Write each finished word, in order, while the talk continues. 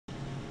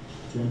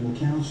General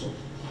counsel,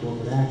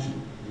 corporate action.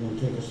 You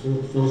gonna take us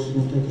through, Phyllis is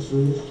gonna take us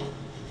through this?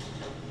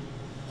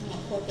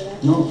 Corporate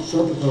action. No,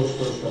 Serpent goes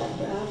first off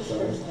the bat. I'll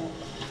Sorry. first up.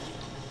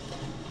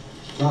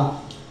 Bob.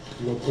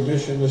 Your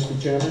permission,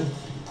 Mr. Chairman?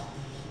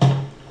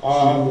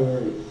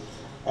 Senior-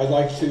 I'd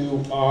like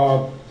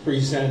to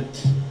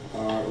present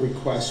a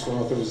request for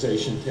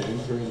authorization to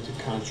enter into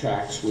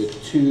contracts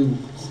with two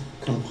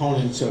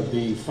components of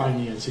the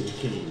financing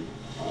team.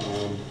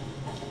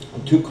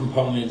 Two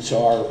components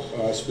are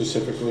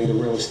specifically the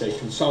real estate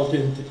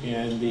consultant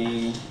and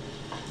the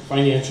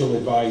financial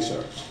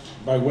advisor.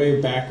 By way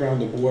of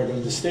background, the board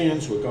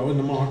understands we're going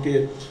to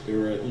market.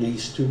 There are at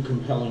least two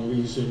compelling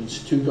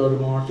reasons to go to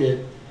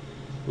market.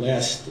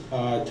 Last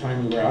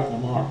time we were out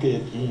in the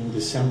market in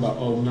December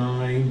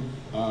 '09,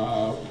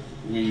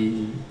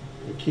 we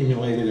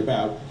accumulated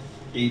about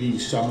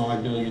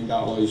 $80-some-odd million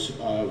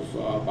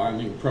of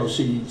bonding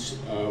proceeds.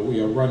 We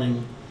are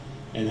running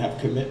and have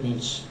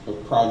commitments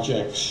of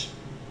projects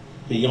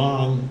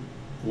beyond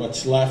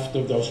what's left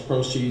of those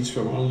proceeds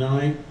from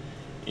 '09.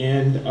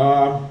 And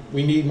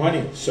we need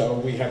money, so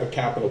we have a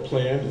capital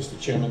plan. As the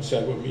chairman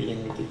said, we're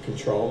meeting with the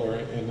controller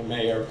and the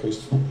mayor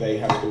because they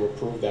have to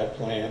approve that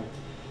plan.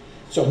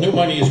 So new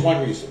money is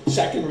one reason.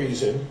 Second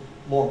reason,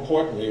 more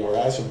importantly, or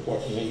as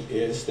importantly,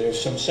 is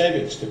there's some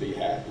savings to be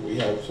had. We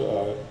have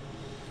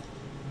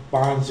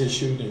bonds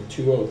issued in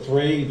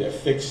 203, they're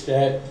fixed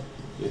debt.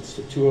 It's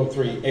the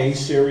 203A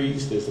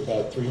series. There's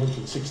about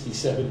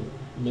 $367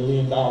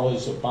 million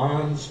of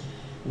bonds.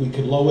 We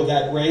could lower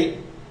that rate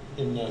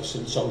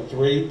since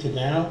 03 to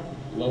now,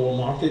 lower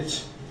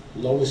markets,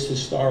 lowest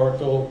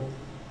historical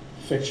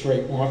fixed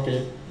rate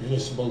market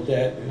municipal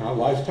debt in our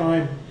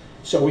lifetime.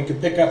 So we could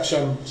pick up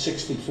some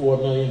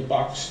 $64 million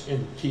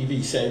in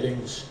TV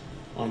savings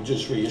on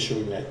just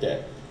reissuing that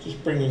debt,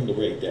 just bringing the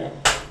rate down.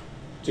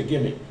 It's a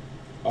gimme.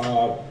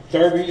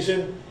 Third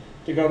reason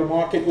to go to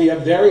market, we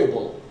have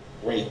variable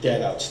rate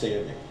debt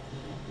outstanding.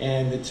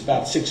 And it's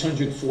about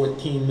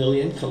 $614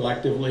 million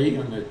collectively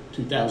on the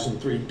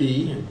 2003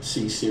 B and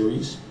C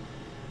series.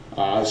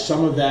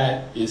 Some of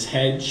that is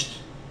hedged.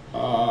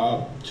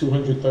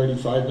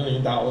 $235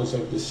 million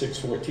of the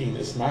 614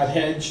 is not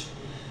hedged.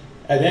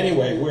 And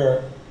anyway,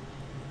 we're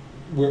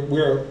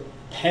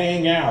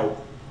paying out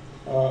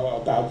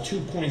about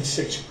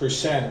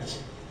 2.6%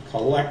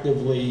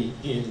 collectively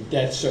in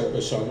debt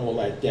service on all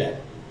that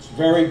debt. It's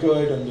very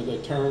good under the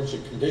terms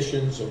and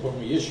conditions of when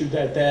we issued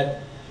that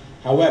debt.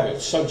 However,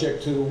 it's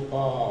subject to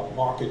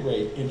market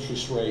rate,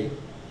 interest rate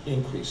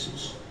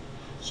increases.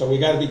 So we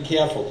got to be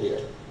careful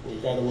here. We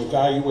got to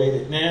evaluate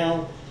it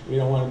now. We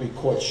don't want to be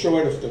caught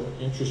short if the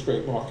interest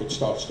rate market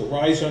starts to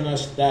rise on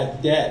us.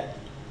 That debt,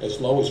 as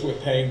low as we're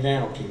paying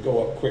now, can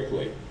go up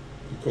quickly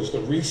because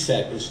the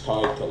reset is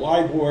tied to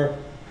LIBOR,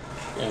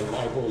 and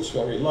LIBOR is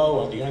very low.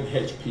 On the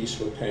unhedged piece,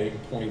 we're paying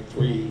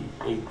 0.38%,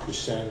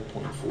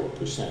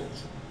 0.4%.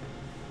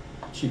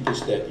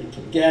 Cheapest debt you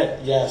can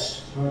get,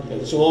 yes.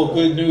 It's all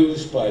good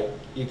news, but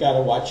you got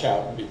to watch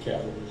out and be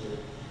careful.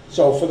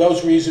 So for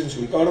those reasons,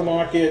 we go to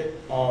market.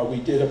 We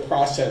did a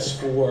process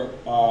for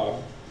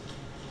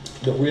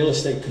the real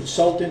estate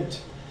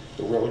consultant.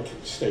 The real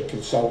estate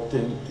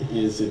consultant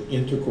is an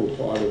integral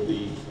part of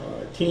the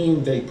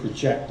team. They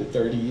project a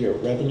 30-year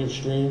revenue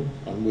stream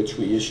on which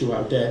we issue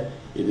our debt.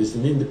 It is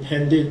an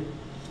independent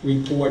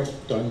report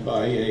done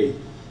by a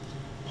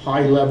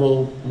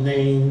high-level,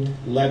 named,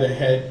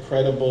 letterhead,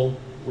 credible,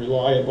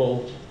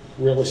 reliable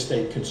real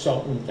estate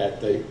consultant that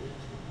the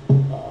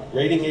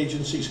rating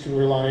agencies can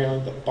rely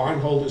on, the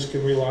bondholders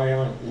can rely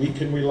on, we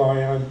can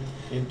rely on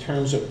in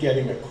terms of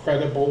getting a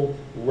credible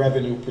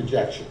revenue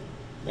projection.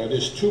 Now,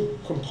 there's two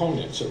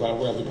components of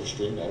our revenue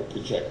stream that are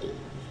projected.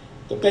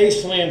 The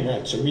base land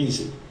rents are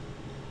easy.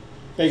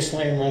 Base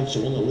land rents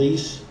are in the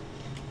lease.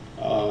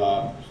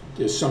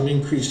 There's some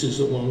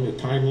increases along the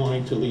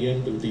timeline to the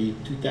end of the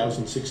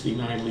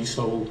 2069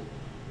 leasehold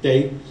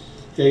date.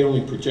 They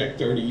only project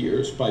 30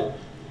 years, but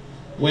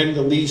when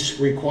the lease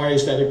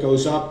requires that it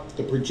goes up,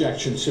 the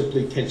projection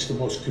simply takes the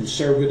most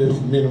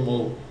conservative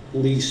minimal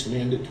lease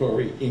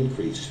mandatory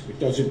increase. It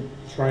doesn't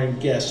try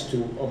and guess to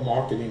a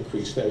market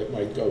increase that it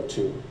might go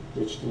to,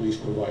 which the lease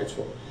provides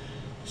for.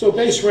 So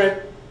base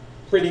rent,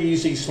 pretty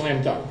easy,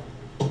 slam dunk.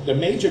 The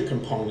major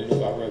component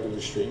of our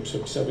revenue stream,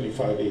 some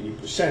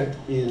 75–80%,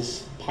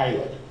 is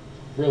pilot,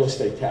 real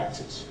estate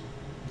taxes.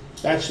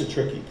 That's the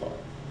tricky part.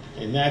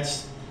 And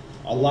that's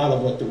a lot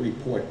of what the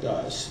report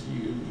does.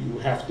 You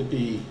have to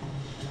be,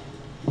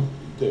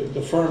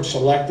 the firm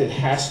selected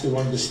has to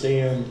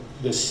understand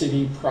the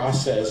city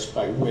process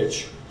by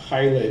which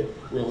pilot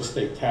real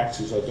estate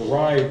taxes are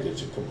derived.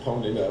 It's a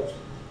component of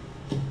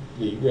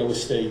the real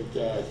estate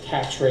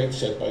tax rate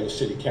set by the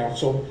city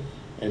council.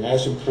 And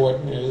as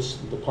important as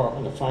the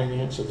Department of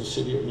Finance of the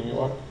City of New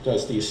York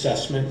does the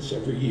assessments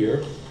every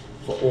year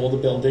for all the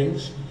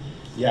buildings,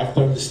 you have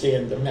to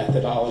understand the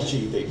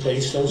methodology they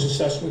base those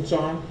assessments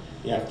on.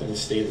 You have to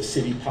understand the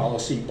city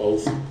policy,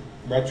 both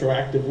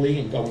retroactively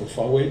and going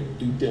forward,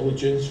 due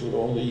diligence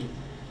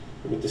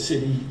with the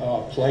city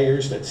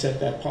players that set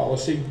that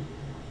policy,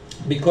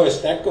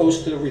 because that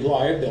goes to the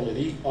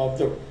reliability of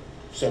the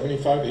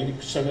 75,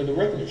 80% of the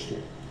revenue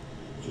stream.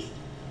 Just,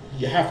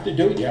 you have to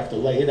do it, you have to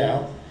lay it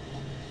out.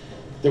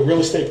 The real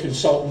estate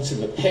consultants in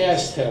the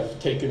past have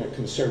taken a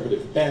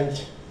conservative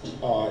bent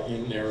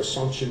in their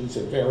assumptions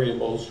and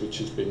variables, which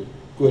has been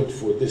good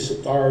for this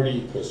authority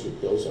because it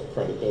builds up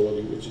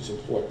credibility, which is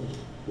important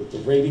with the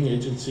rating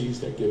agencies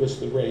that give us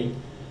the rate.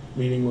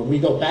 Meaning when we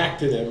go back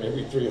to them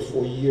every 3 or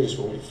 4 years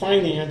when we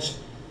finance,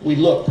 we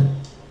look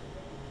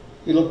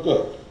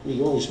good.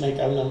 We always make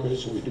our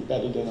numbers, or we do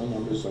better than our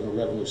numbers on the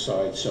revenue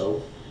side.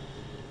 So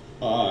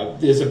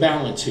there's a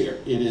balance here.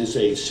 It is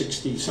a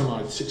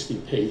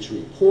 60-page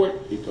report.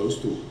 It goes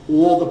through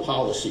all the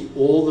policy,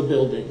 all the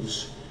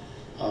buildings,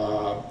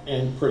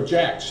 and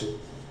projects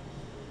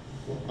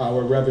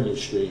our revenue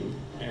stream.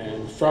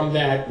 And from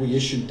that, we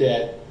issue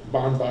debt.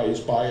 Bond buyers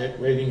buy it.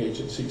 Rating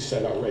agencies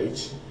set our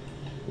rates.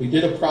 We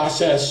did a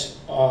process,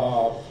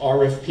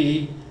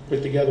 RFP,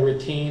 put together a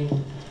team.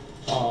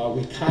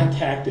 We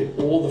contacted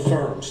all the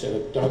firms that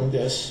have done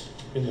this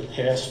in the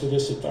past for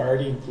this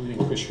authority, including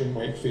Cushman &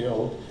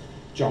 Wakefield,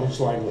 Jones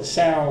Lang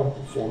LaSalle,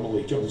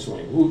 formerly Jones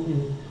Lang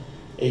Wooten,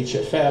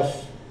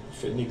 HFF,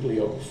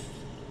 Finiglio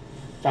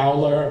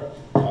Fowler,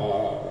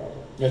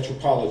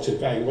 Metropolitan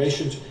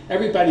Valuations.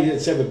 Everybody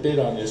that's ever bid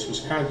on this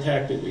was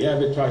contacted. We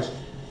advertised.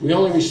 We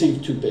only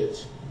received 2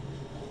 bids.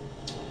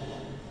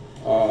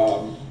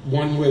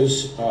 One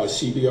was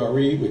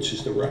CBRE, which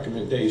is the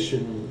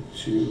recommendation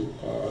to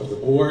the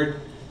board.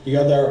 The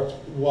other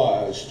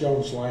was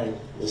Jones Lang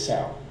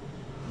LaSalle.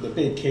 The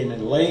bid came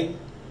in late.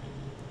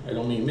 I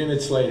don't mean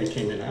minutes late, it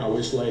came in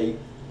hours late.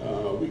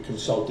 We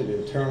consulted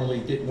internally,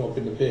 didn't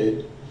open the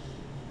bid.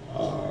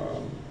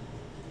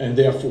 And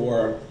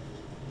therefore,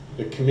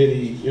 the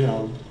committee,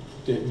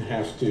 didn't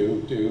have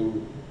to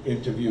do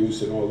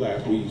interviews and all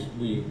that.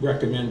 We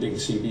recommending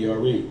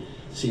CBRE.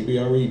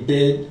 CBRE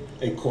bid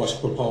a cost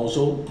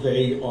proposal.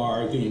 They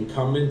are the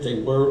incumbent.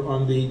 They were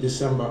on the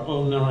December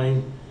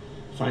 09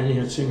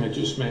 financing I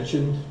just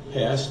mentioned,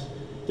 passed.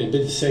 They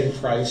bid the same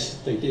price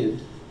they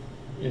did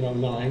in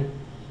 09.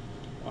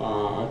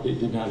 They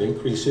did not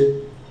increase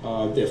it.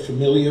 They're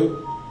familiar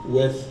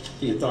with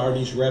the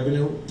authority's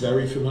revenue,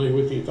 very familiar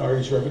with the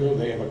authority's revenue.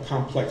 They have a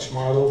complex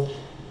model,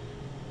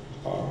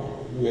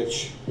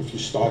 which, if you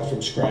start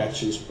from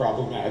scratch, is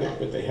problematic,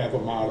 but they have a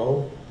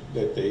model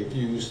that they've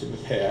used in the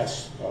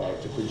past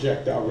to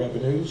project our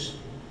revenues.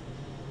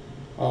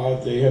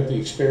 They have the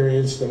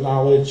experience, the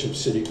knowledge of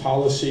city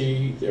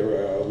policy.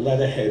 They're a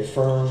letterhead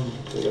firm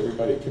that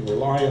everybody can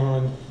rely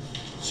on.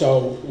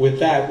 So with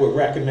that, we're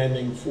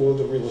recommending for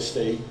the real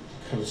estate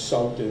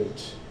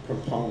consultant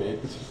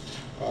component,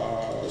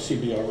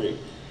 CBRE.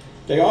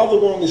 They are the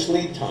longest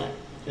lead time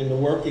in the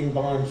working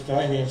bond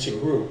financing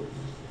group.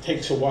 It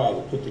takes a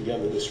while to put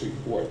together this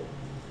report.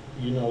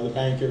 The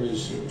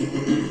bankers,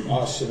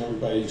 us, and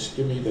everybody's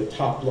give me the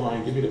top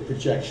line, give me the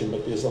projection,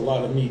 but there's a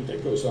lot of meat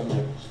that goes on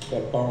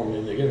that bone,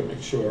 and they're going to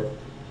make sure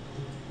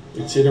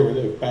it's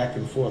iterative, back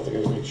and forth. They're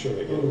going to make sure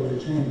they get it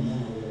right.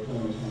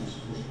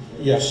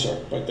 Yes,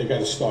 sir, but they got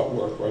to start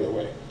work right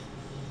away.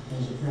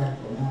 As a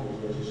practical matter,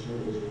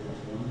 registered is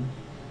one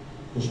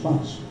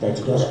response. That's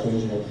correct. correct.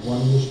 You have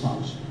one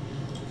response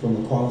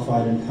from a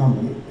qualified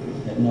incumbent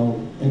at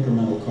no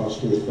incremental cost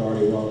to the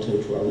authority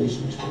relative to our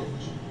leasing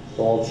experience.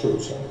 All true,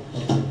 sir.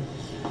 Okay.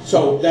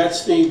 So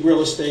that's the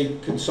real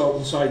estate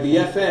consultant side. The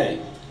FA.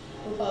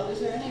 Well, Bob, is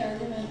there any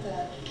argument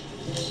that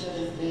It should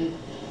have been,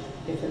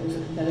 if it was a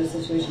competitive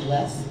situation,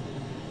 less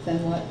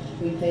than what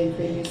we paid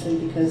previously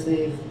because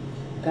they've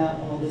got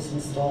all this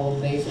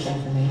installed basic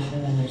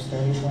information and their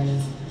starting point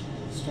is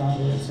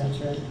stronger,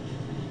 etc.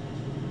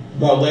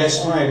 Well,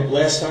 last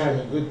time,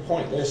 a good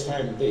point. Last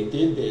time they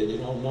did bid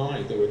in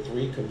 09, there were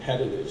 3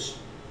 competitors.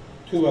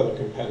 2 other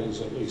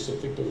competitors at least. I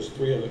think there was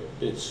 3 other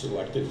bids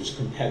selected. It was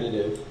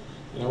competitive,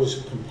 and it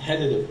was a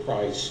competitive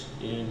price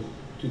in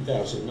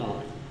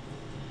 2009.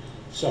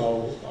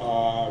 So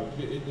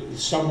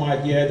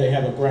somewhat, yeah, they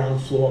have a ground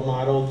floor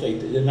model.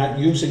 They're not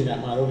using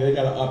that model. They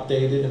got to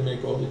update it and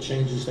make all the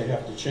changes they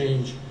have to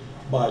change.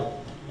 But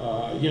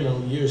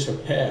years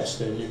have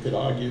passed, and you could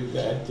argue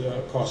that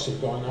costs have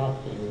gone up,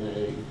 and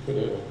they could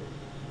have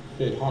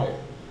bid higher.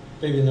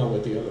 They didn't know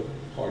what the other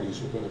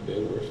parties were going to bid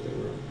or if they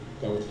were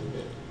going to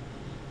bid.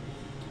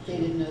 They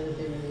didn't know that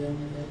they were the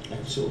only bid.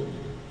 Absolutely.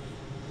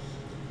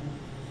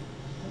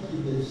 How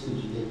many bids did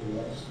you get for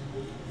us?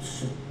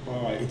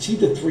 It's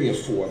either 3 or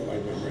 4, if I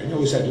remember. I know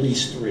it was at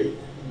least 3. The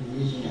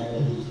reason why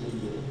at least 3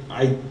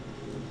 bids?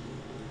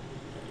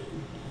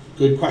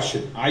 Good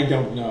question. I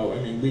don't know. I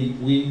mean,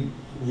 we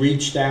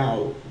reached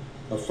out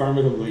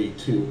affirmatively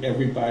to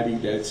everybody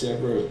that's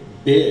ever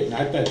bid.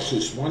 Not that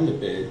just won the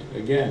bid.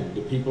 Again,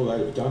 the people that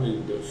have done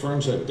it, the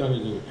firms that have done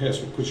it in the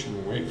past were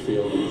Cushman &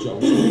 Wakefield and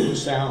Jones Lang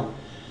LaSalle.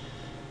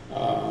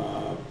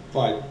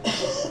 But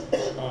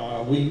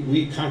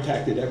we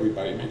contacted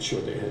everybody, made sure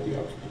they had the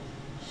option.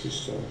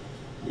 Just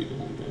we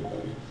didn't leave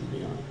anybody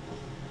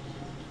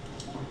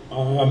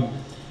beyond.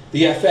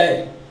 The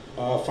FA,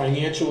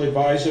 financial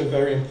advisor,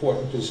 very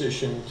important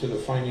position to the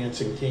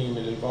financing team.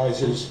 It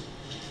advises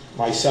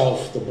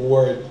myself, the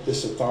board,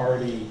 this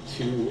authority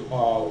to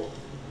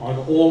on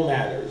all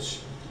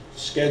matters,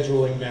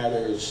 scheduling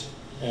matters,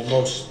 and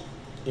most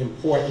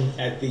important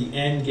at the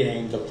end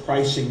game, the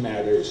pricing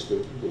matters,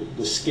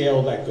 the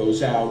scale that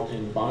goes out,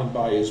 and bond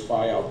buyers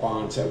buy our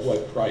bonds at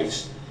what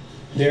price.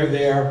 They're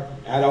there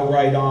at our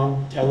right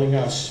arm telling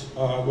us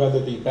whether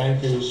the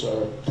bankers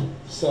are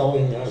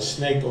selling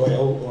snake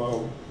oil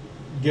or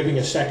giving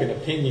a second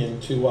opinion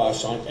to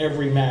us on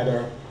every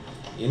matter,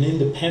 an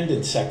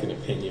independent second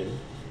opinion,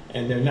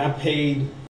 and they're not paid